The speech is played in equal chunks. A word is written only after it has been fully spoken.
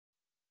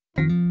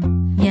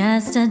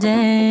Yesterday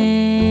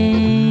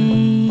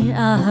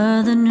I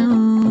heard the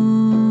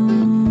news.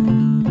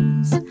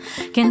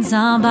 Can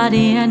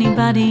somebody,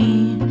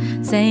 anybody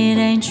say it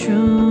ain't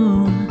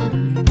true?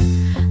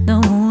 The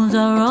wounds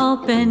are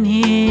open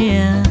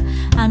here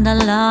and the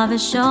love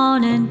is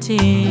shown in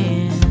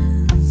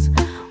tears.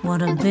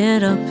 What a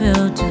bitter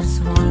pill to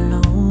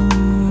swallow.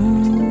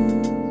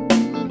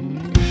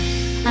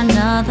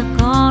 Another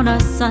corner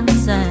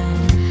sunset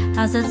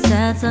as it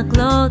sets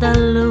aglow the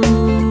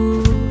loop.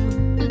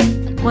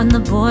 When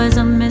the boys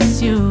will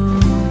miss you,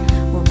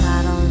 we'll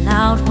battle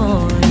loud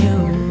for you.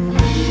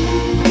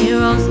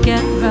 Heroes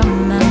get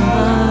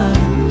remembered,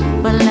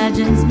 but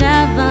legends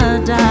never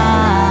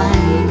die.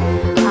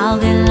 I'll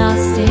get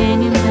lost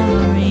in your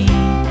memory,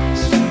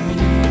 swimming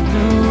in your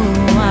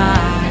blue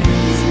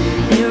eyes.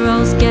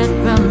 Heroes get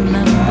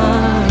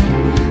remembered,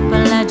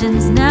 but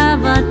legends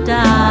never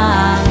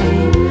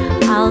die.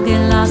 I'll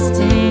get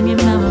lost in your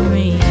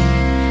memory,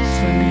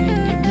 swimming in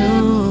your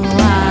blue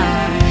eyes.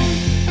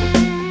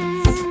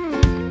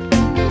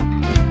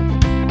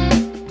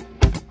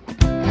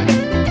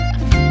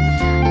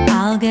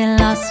 I'll get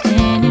lost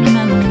in your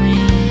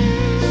memory,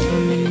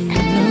 swimming in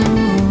your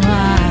blue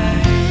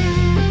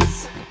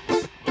eyes.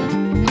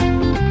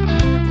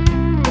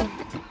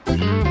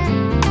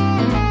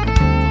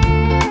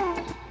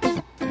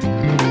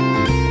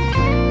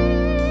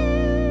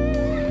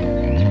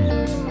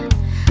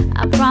 I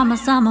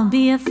promise I'ma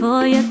be here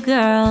for you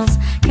girls.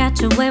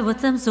 Catch a wave with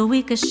them so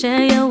we could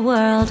share your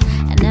world.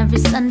 And every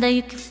Sunday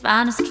you can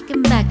find us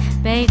kicking back.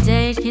 Bay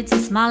day, kids are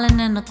smiling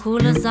and the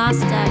coolers are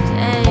stacked.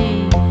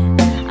 Hey,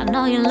 I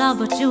know you love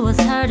but you was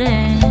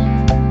hurting,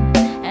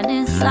 and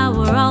inside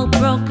we're all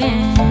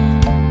broken.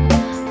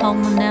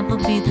 Home will never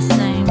be the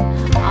same,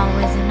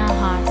 always in our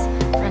hearts,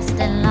 rest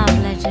in love,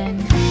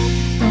 legend.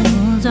 The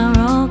wounds are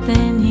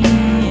open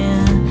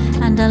here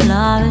and the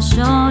love is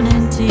shown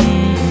in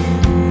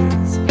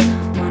tears.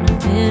 What a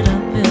bitter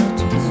pill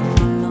to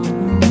swallow.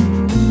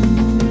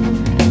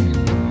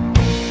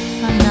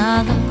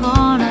 Another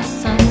corner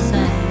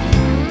sunset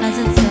as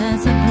it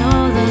sets aglow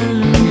the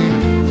loop.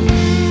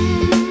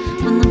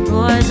 When the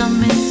boys are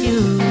missing,